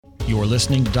You're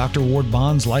listening to Dr. Ward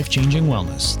Bond's Life-Changing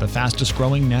Wellness, the fastest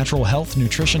growing natural health,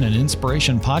 nutrition, and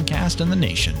inspiration podcast in the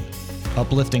nation.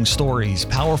 Uplifting stories,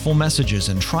 powerful messages,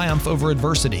 and triumph over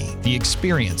adversity, the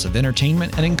experience of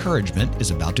entertainment and encouragement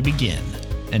is about to begin.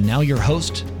 And now your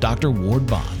host, Dr. Ward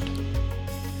Bond.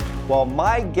 Well,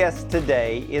 my guest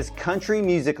today is country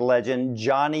music legend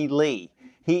Johnny Lee.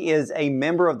 He is a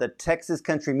member of the Texas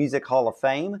Country Music Hall of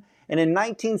Fame, and in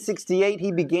 1968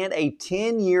 he began a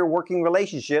 10-year working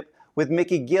relationship with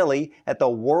Mickey Gilley at the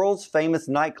world's famous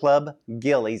nightclub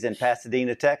Gilley's in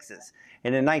Pasadena, Texas.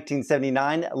 And in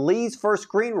 1979, Lee's first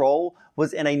screen role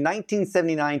was in a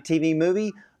 1979 TV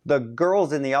movie, The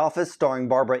Girls in the Office, starring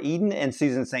Barbara Eden and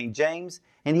Susan St. James,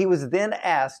 and he was then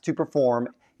asked to perform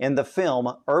in the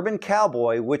film Urban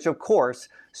Cowboy, which of course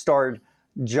starred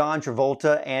John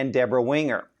Travolta and Deborah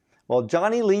Winger. Well,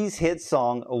 Johnny Lee's hit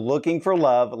song, Looking for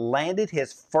Love, landed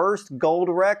his first gold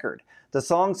record. The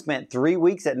song spent 3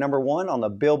 weeks at number 1 on the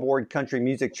Billboard Country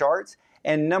Music Charts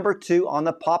and number 2 on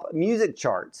the Pop Music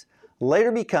Charts,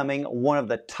 later becoming one of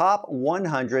the top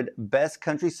 100 best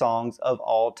country songs of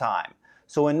all time.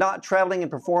 So when not traveling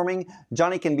and performing,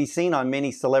 Johnny can be seen on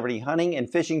many celebrity hunting and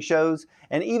fishing shows,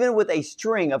 and even with a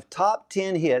string of top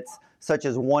 10 hits such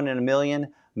as One in a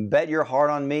Million, Bet Your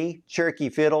Heart on Me, Cherokee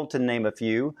Fiddle, to name a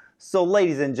few. So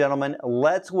ladies and gentlemen,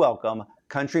 let's welcome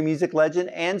country music legend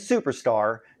and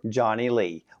superstar, Johnny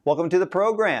Lee. Welcome to the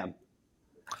program.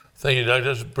 Thank you, Doc.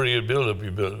 That's a pretty good build-up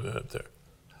you built up there.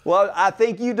 Well, I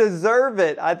think you deserve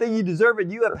it.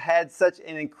 You have had such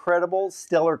an incredible,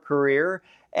 stellar career.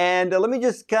 And let me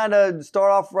just kind of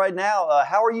start off right now.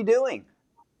 How are you doing?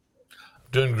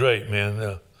 Doing great,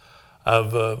 man.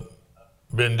 I've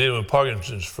been dealing with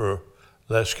Parkinson's for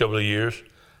the last couple of years.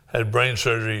 Had brain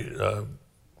surgery,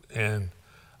 and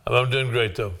I'm doing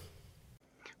great, though.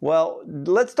 Well,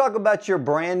 let's talk about your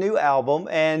brand new album.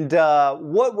 And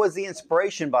what was the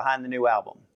inspiration behind the new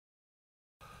album?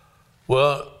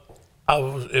 Well,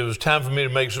 it was time for me to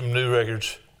make some new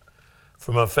records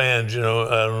for my fans,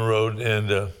 out on the road.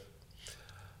 And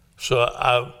so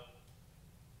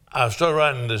I started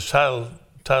writing this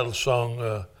title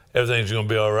song, Everything's Gonna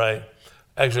Be All Right,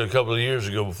 actually a couple of years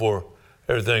ago before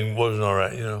everything wasn't all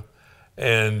right,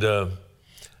 And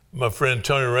my friend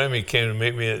Tony Ramey came to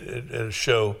meet me at a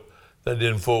show that I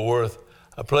did in Fort Worth.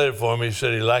 I played it for him. He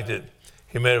said he liked it.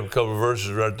 He made up a couple of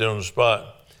verses right there on the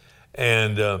spot.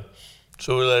 And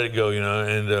so we let it go,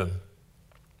 And a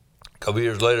couple of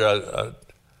years later,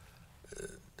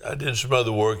 I did some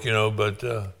other work, but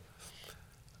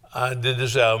I did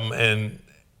this album, and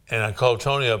I called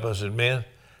Tony up. I said, man,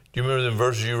 do you remember them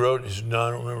verses you wrote? He said, no,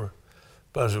 I don't remember.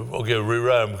 But I said, okay,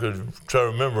 rewrite them, try to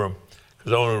remember them,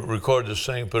 because I want to record this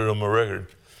thing, put it on my record.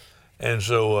 And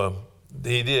so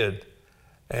he did,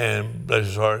 and bless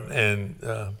his heart, and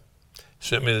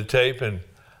sent me the tape, and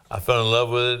I fell in love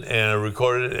with it, and I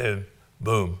recorded it, and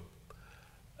boom.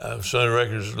 Sony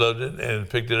Records loved it and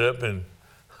picked it up, and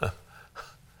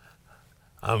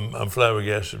I'm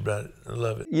flabbergasted about it. I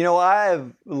love it. I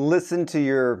have listened to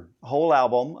your whole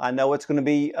album. I know it's going to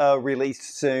be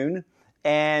released soon.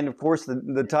 And of course,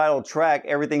 the title track,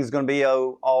 Everything's Going to Be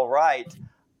All Right.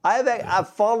 I've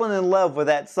fallen in love with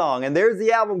that song. And there's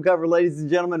the album cover, ladies and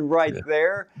gentlemen, right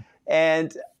there.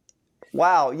 And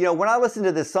wow, when I listen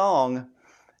to this song,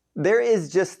 there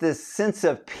is just this sense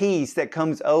of peace that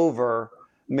comes over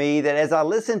me that as I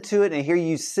listen to it and hear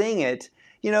you sing it,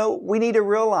 we need to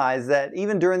realize that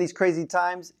even during these crazy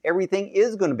times, everything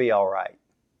is going to be all right.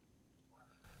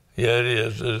 Yeah, it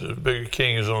is. The bigger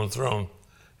king is on the throne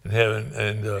in heaven.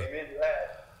 And,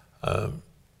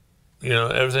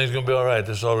 everything's going to be all right.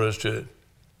 That's all there is to it.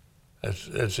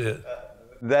 That's it.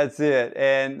 That's it.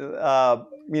 And,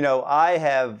 I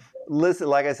have listened,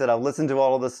 like I said, I've listened to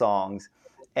all of the songs.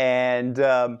 And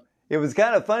it was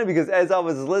kind of funny because as I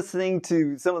was listening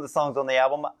to some of the songs on the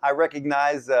album, I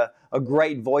recognized a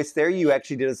great voice there. You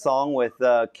actually did a song with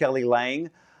Kelly Lang,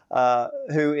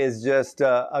 who is just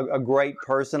a great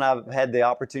person. I've had the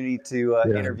opportunity to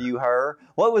interview her.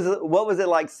 What was it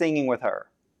like singing with her?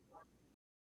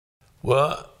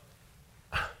 Well,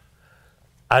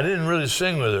 I didn't really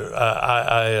sing with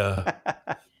her.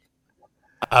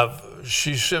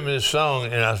 She sent me this song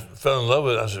and I fell in love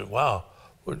with it. I said, wow.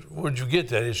 Where'd you get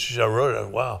that? She said, I wrote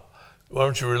it. Wow, why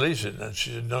don't you release it? And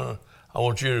she said, no, I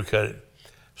want you to cut it.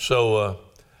 So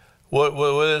when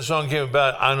that song came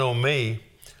about, I Know Me,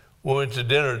 we went to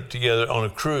dinner together on a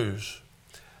cruise.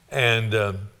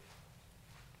 And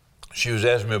she was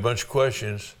asking me a bunch of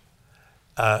questions.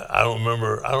 I don't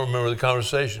remember the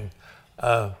conversation.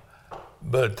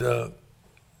 But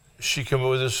she came up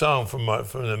with this song from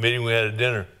the meeting we had at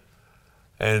dinner.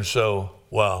 And so,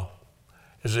 wow.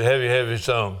 It's a heavy, heavy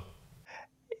song.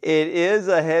 It is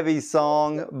a heavy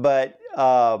song, but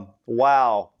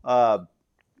wow.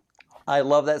 I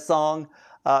love that song.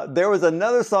 There was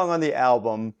another song on the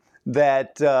album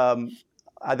that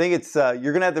I think it's,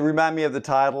 you're going to have to remind me of the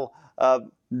title,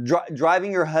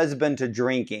 Driving Your Husband to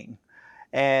Drinking.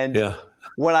 And Yeah.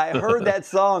 when I heard that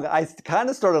song, I kind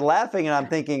of started laughing, and I'm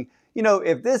thinking, you know,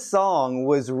 if this song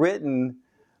was written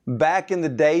back in the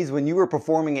days when you were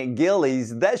performing at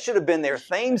Gilley's, that should have been their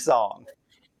theme song.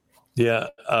 Yeah.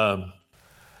 I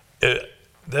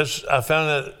found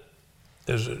that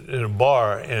in a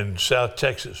bar in South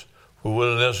Texas where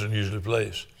Willie Nelson usually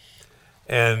plays.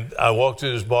 And I walked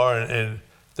through this bar, and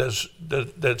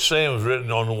that saying was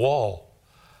written on the wall.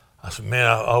 I said, man,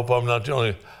 I hope I'm not the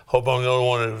only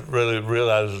one that really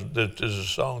realizes that there's a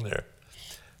song there.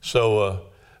 So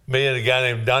me and a guy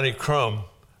named Donnie Crum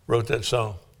wrote that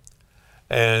song.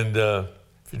 And if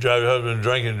you drive your husband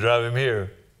drinking, drive him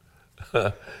here.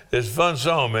 It's a fun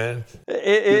song, man.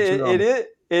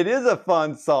 It is a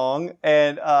fun song.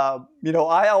 And, you know,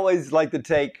 I always like to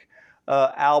take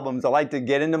albums. I like to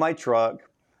get into my truck.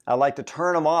 I like to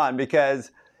turn them on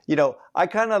because, you know, I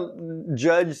kind of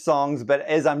judge songs, but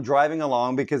as I'm driving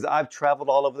along, because I've traveled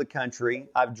all over the country,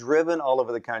 I've driven all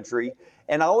over the country,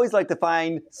 and I always like to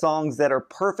find songs that are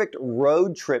perfect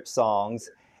road trip songs.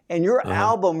 And your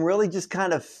album really just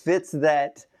kind of fits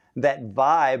that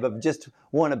vibe of just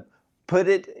want to put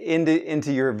it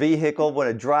into your vehicle, want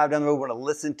to drive down the road, want to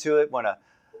listen to it, want to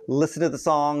listen to the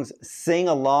songs, sing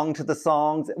along to the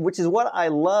songs, which is what I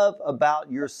love about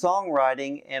your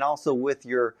songwriting, and also with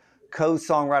your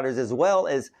co-songwriters as well,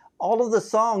 is all of the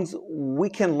songs we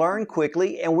can learn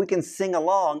quickly and we can sing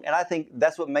along, and I think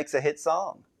that's what makes a hit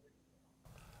song.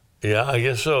 Yeah, I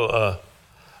guess so.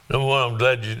 Number one, I'm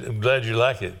glad you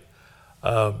like it.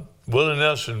 Willie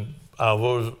Nelson, I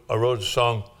wrote a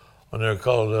song on there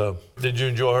called "Did You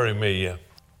Enjoy Hurting Me?" Yeah,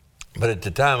 but at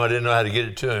the time I didn't know how to get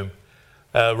it to him.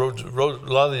 I wrote a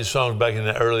lot of these songs back in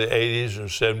the early '80s or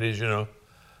 '70s, you know,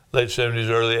 late '70s,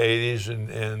 early '80s,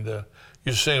 and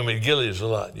used to sing them at Gilley's a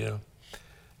lot, you know.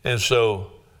 And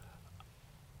so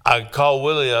I called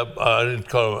Willie up. I didn't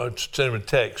call him. I sent him a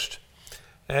text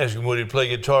and asked him would he play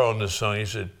guitar on this song. He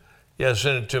said, "Yeah,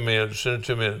 send it to me. Send it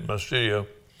to me at my studio."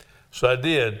 So I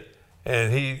did,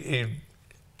 and he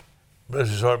bless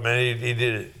his heart, man, he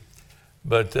did it.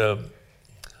 But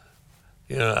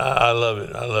you know, I love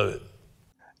it. I love it.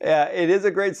 Yeah, it is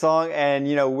a great song, and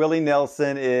you know, Willie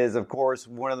Nelson is, of course,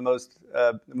 one of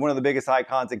the biggest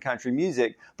icons in country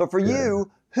music. But for you,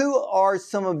 who are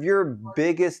some of your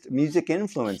biggest music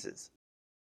influences?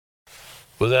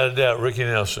 Without a doubt, Ricky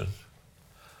Nelson,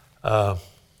 Jerry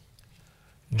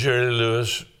Lee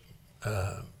Lewis.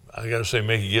 I got to say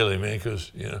Mickey Gilley, man,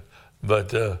 because you know.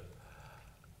 But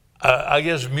I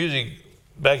guess music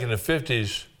back in the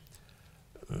 '50s,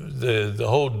 the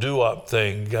whole doo-wop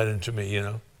thing got into me, you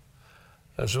know.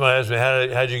 Somebody asked me,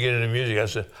 how'd you get into music? I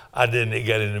said, I didn't, it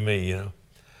got into me, you know.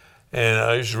 And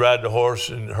I used to ride the horse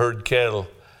and herd cattle,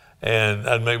 and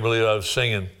I'd make believe I was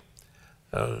singing,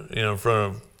 you know, in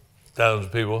front of thousands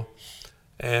of people.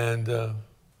 And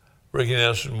Ricky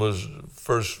Nelson was the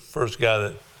first guy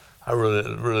that I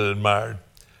really admired,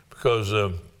 because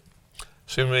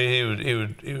seemed to me he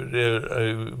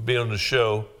would be on the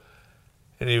show,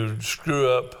 and he would screw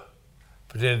up,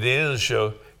 but then at the end of the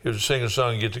show, he would sing a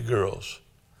song and get the girls.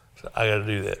 So I got to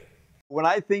do that. When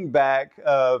I think back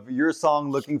of your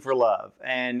song "Looking for Love"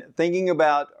 and thinking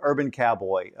about Urban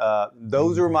Cowboy,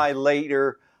 those were my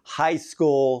later high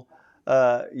school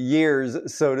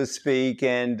years, so to speak.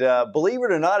 And believe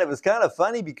it or not, it was kind of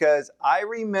funny because I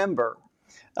remember,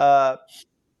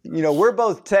 you know, we're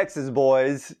both Texas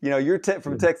boys. You know, you're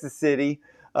from Texas City.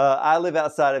 I live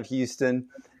outside of Houston.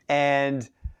 And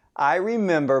I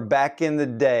remember back in the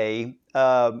day,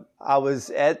 I was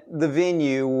at the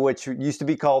venue, which used to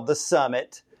be called the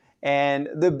Summit, and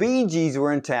the Bee Gees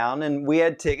were in town, and we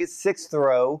had tickets, 6th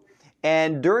row.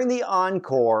 And during the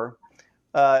encore,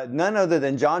 none other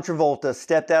than John Travolta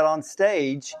stepped out on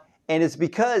stage, and it's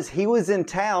because he was in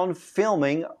town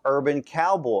filming Urban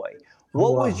Cowboy.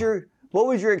 What was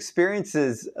your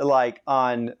experiences like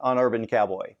on Urban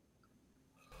Cowboy?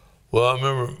 Well, I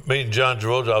remember meeting John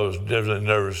Travolta. I was definitely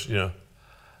nervous, you know.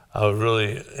 I was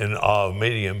really in awe of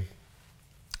meeting him.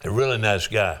 A really nice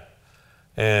guy.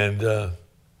 And I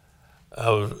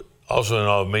was also in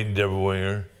awe of meeting Deborah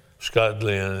Winger, Scott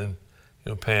Glenn, and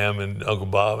you know, Pam and Uncle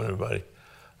Bob and everybody.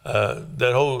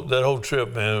 That whole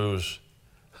trip, man, it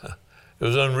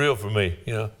was unreal for me,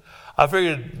 you know. I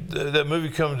figured that movie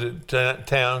coming to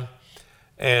town,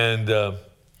 and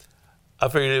I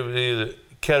figured it would either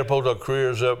catapult our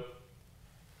careers up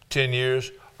 10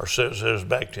 years, or set us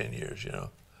back 10 years, you know.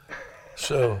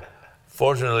 So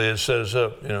fortunately, it set us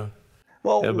up, you know.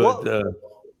 Well, Yeah,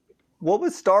 what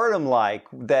was Stardom like?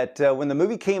 That when the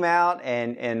movie came out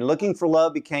and Looking for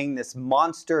Love became this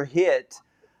monster hit,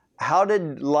 how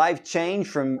did life change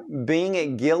from being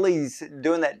at Gilley's,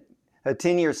 doing that a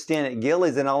 10-year stint at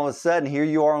Gilley's, and all of a sudden here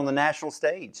you are on the national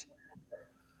stage?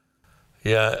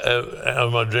 yeah,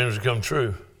 my dreams have come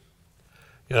true.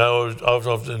 You know, I was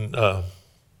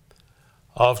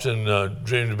often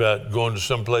dreamed about going to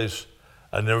some place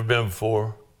I'd never been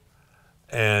before,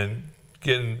 and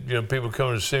getting, you know, people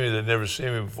coming to see me that never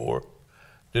seen me before,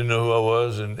 didn't know who I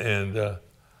was, and I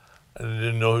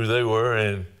didn't know who they were,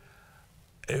 and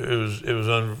it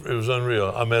was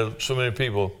unreal. I met so many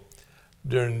people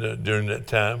during that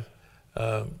time.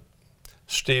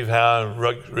 Steve Howe and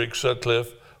Rick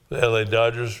Sutcliffe, the LA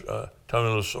Dodgers, Tommy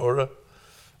Lasorda,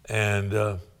 and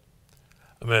I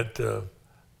met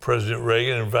President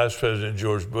Reagan and Vice President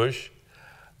George Bush,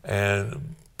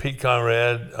 and Pete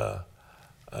Conrad,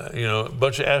 you know, a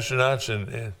bunch of astronauts, and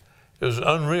it was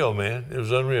unreal, man. It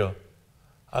was unreal.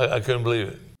 I couldn't believe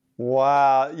it.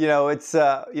 Wow. You know, it's,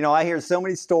 you know, I hear so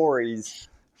many stories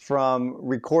from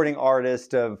recording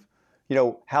artists of, you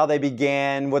know, how they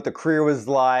began, what the career was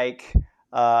like,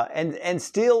 and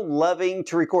still loving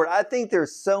to record. I think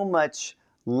there's so much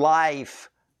life,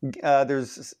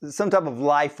 there's some type of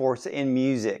life force in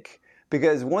music.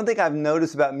 Because one thing I've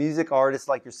noticed about music artists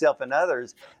like yourself and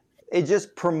others, it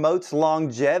just promotes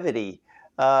longevity.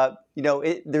 You know,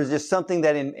 there's just something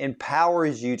that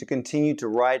empowers you to continue to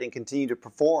write and continue to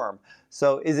perform.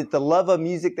 So is it the love of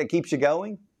music that keeps you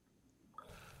going?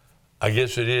 I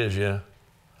guess it is, yeah.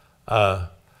 Like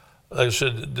I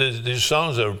said, these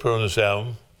songs that were put on this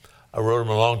album, I wrote them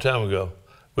a long time ago,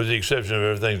 with the exception of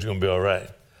Everything's Gonna Be All Right.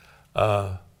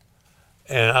 And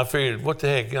I figured, what the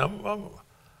heck,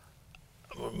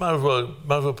 might as well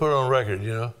put it on record,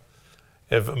 you know.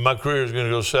 If my career is going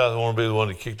to go south, I want to be the one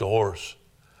to kick the horse.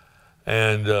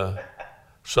 And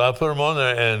so I put them on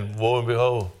there, and woe and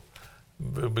behold,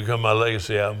 it become my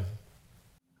legacy album.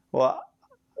 Well,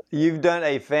 you've done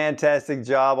a fantastic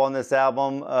job on this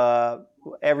album.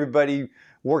 Everybody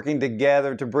working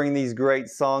together to bring these great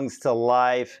songs to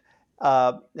life.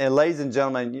 And ladies and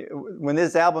gentlemen, when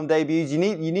this album debuts, you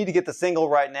need to get the single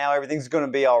right now. Everything's going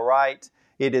to be all right.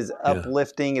 It is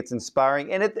uplifting. It's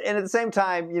inspiring. And at the same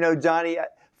time, you know, Johnny,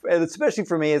 especially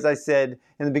for me, as I said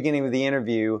in the beginning of the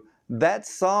interview, that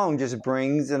song just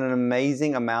brings an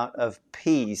amazing amount of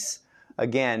peace,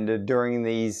 again, during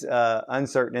these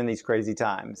uncertain and these crazy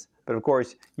times. But of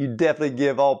course, you definitely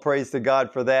give all praise to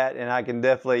God for that, and I can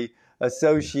definitely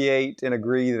associate and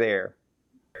agree there.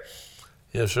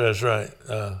 Yes, sir, that's right.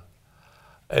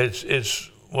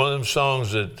 It's one of them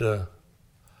songs that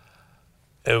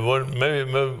it wasn't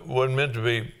meant to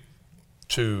be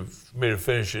for me to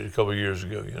finish it a couple of years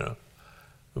ago, you know.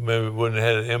 Maybe it wouldn't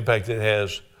have had an impact it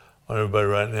has on everybody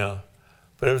right now.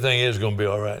 But everything is going to be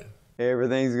all right.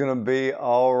 Everything's going to be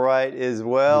all right as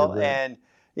well. Yeah, and,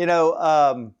 you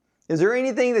know, is there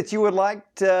anything that you would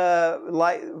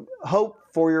hope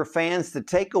for your fans to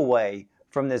take away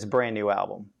from this brand new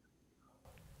album?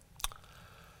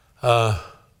 Well,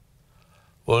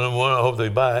 number one, I hope they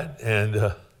buy it.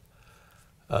 And,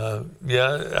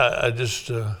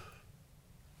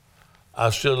 I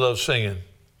still love singing.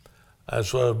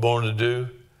 That's what I was born to do.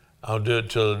 I'll do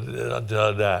it until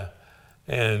I die.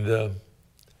 And,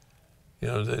 you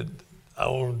know, I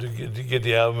want to get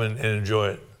the album and enjoy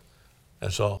it.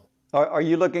 That's all. Are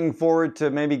you looking forward to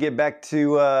maybe get back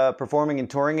to performing and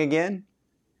touring again?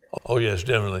 Oh, yes,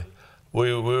 definitely.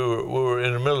 We were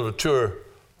in the middle of a tour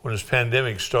when this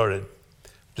pandemic started.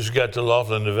 Just got to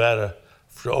Laughlin, Nevada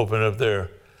to open up there.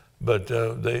 But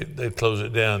they closed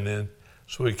it down then.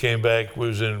 So we came back. We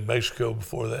was in Mexico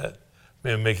before that,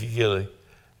 me and Mickey Gilley.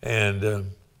 And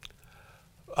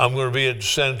I'm going to be at the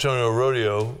San Antonio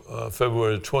Rodeo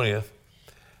February the 20th.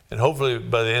 And hopefully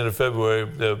by the end of February,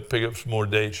 they'll pick up some more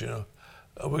dates, you know.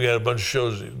 We got a bunch of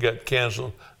shows that got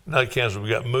canceled. Not canceled,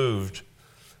 we got moved.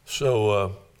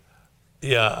 So,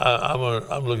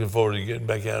 I'm looking forward to getting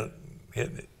back out and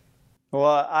hitting it.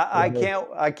 Well,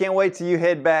 I can't wait till you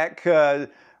head back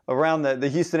around the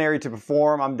Houston area to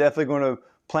perform. I'm definitely going to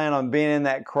plan on being in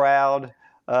that crowd,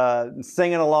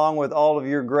 singing along with all of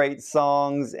your great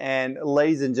songs. And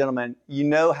ladies and gentlemen, you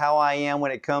know how I am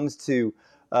when it comes to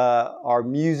our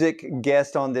music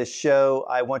guest on this show.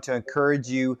 I want to encourage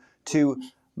you to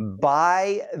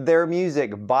buy their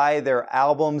music, buy their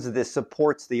albums. This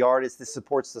supports the artists, this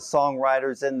supports the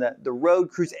songwriters and the road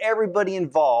crews, everybody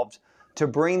involved to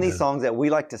bring these songs that we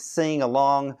like to sing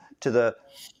along to the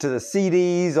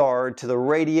CDs or to the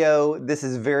radio. This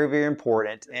is very, very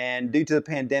important. And due to the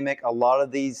pandemic, a lot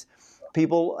of these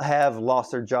people have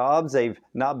lost their jobs. They've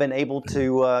not been able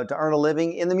to earn a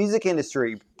living in the music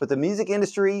industry. But the music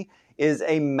industry is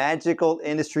a magical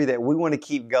industry that we want to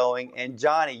keep going. And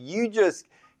Johnny, you just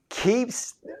keep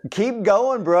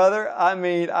going, brother. I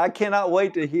mean, I cannot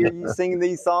wait to hear you sing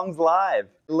these songs live.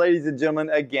 Ladies and gentlemen,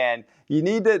 again, you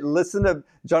need to listen to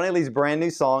Johnny Lee's brand new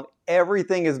song,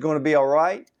 Everything Is Going to Be All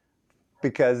Right,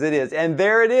 because it is. And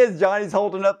there it is. Johnny's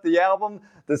holding up the album,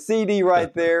 the CD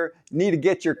right there. You need to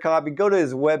get your copy. Go to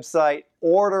his website,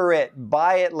 order it,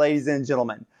 buy it, ladies and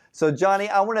gentlemen. So, Johnny,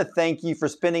 I want to thank you for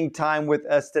spending time with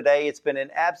us today. It's been an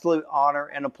absolute honor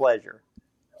and a pleasure.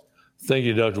 Thank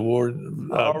you, Dr. Ward.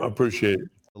 I appreciate it.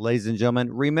 Ladies and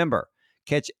gentlemen, remember,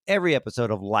 catch every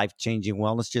episode of Life Changing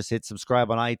Wellness. Just hit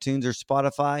subscribe on iTunes or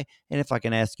Spotify. And if I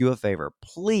can ask you a favor,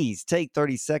 please take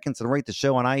 30 seconds and rate the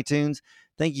show on iTunes.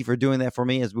 Thank you for doing that for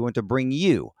me as we want to bring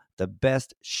you the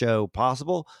best show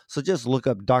possible. So just look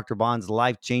up Dr. Bond's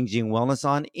Life Changing Wellness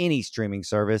on any streaming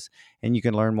service, and you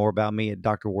can learn more about me at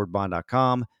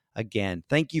drwardbond.com. Again,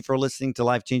 thank you for listening to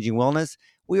Life Changing Wellness.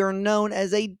 We are known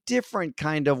as a different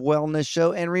kind of wellness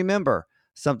show. And remember,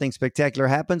 something spectacular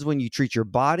happens when you treat your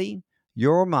body,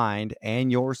 your mind,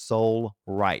 and your soul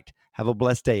right. Have a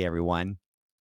blessed day, everyone.